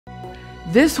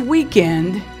This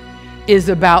weekend is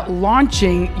about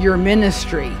launching your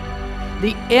ministry.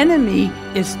 The enemy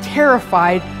is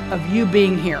terrified of you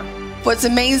being here. What's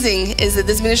amazing is that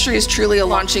this ministry is truly a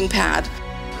launching pad.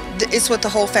 It's what the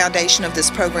whole foundation of this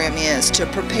program is, to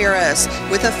prepare us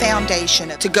with a foundation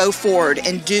to go forward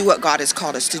and do what God has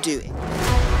called us to do.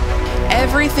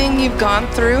 Everything you've gone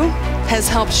through has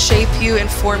helped shape you and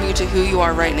form you to who you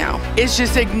are right now. It's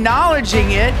just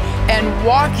acknowledging it and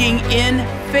walking in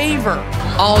favor.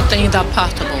 All things are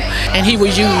possible, and He will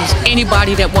use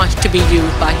anybody that wants to be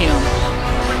used by Him.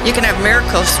 You can have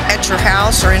miracles at your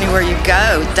house or anywhere you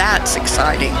go. That's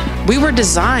exciting. We were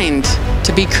designed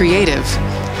to be creative,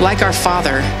 like our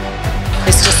Father.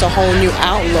 It's just a whole new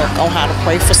outlook on how to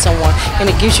pray for someone, and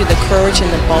it gives you the courage and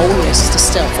the boldness to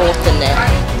step forth in that.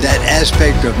 That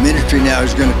aspect of ministry now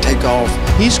is going to take off.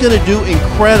 He's going to do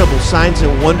incredible signs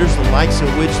and wonders, the likes of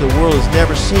which the world has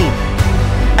never seen.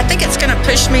 I think it's going to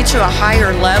push me to a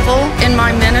higher level in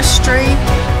my ministry.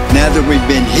 Now that we've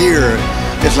been here,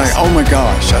 it's like, oh my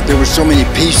gosh, there were so many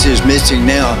pieces missing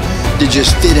now to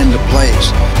just fit into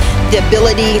place. The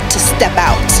ability to step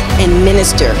out and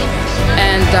minister.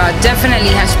 And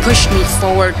definitely has pushed me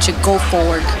forward to go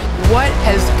forward. What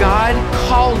has God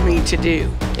called me to do?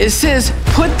 It says,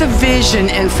 put the vision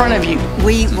in front of you.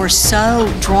 We were so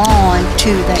drawn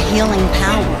to the healing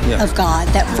power of God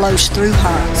that flows through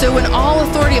her. So when all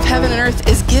authority of heaven and earth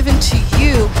is given to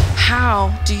you, how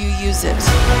do you use it?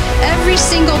 Every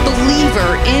single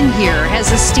believer in here has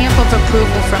a stamp of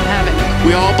approval from heaven.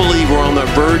 We all believe we're on the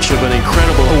verge of an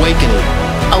incredible awakening.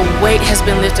 A weight has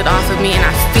been lifted off of me and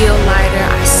I feel lighter,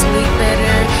 I sleep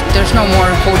better. There's no more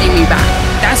holding me back.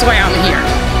 That's why I'm here.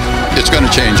 It's going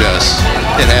to change us.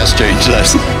 It has changed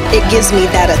us. It gives me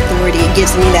that authority, it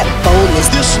gives me that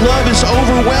boldness. This love is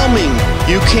overwhelming.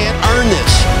 You can't earn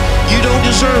this. You don't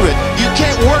deserve it. You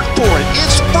can't work for it.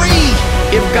 It's free.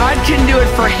 If God can do it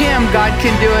for him, God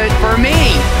can do it for me.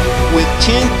 With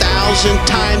 10,000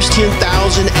 times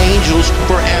 10,000 angels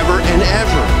forever and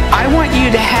ever. I want you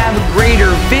to have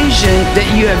greater vision that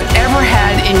you have ever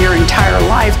had in your entire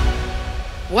life.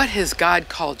 What has God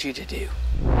called you to do?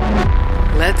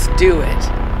 Let's do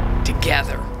it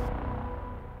together.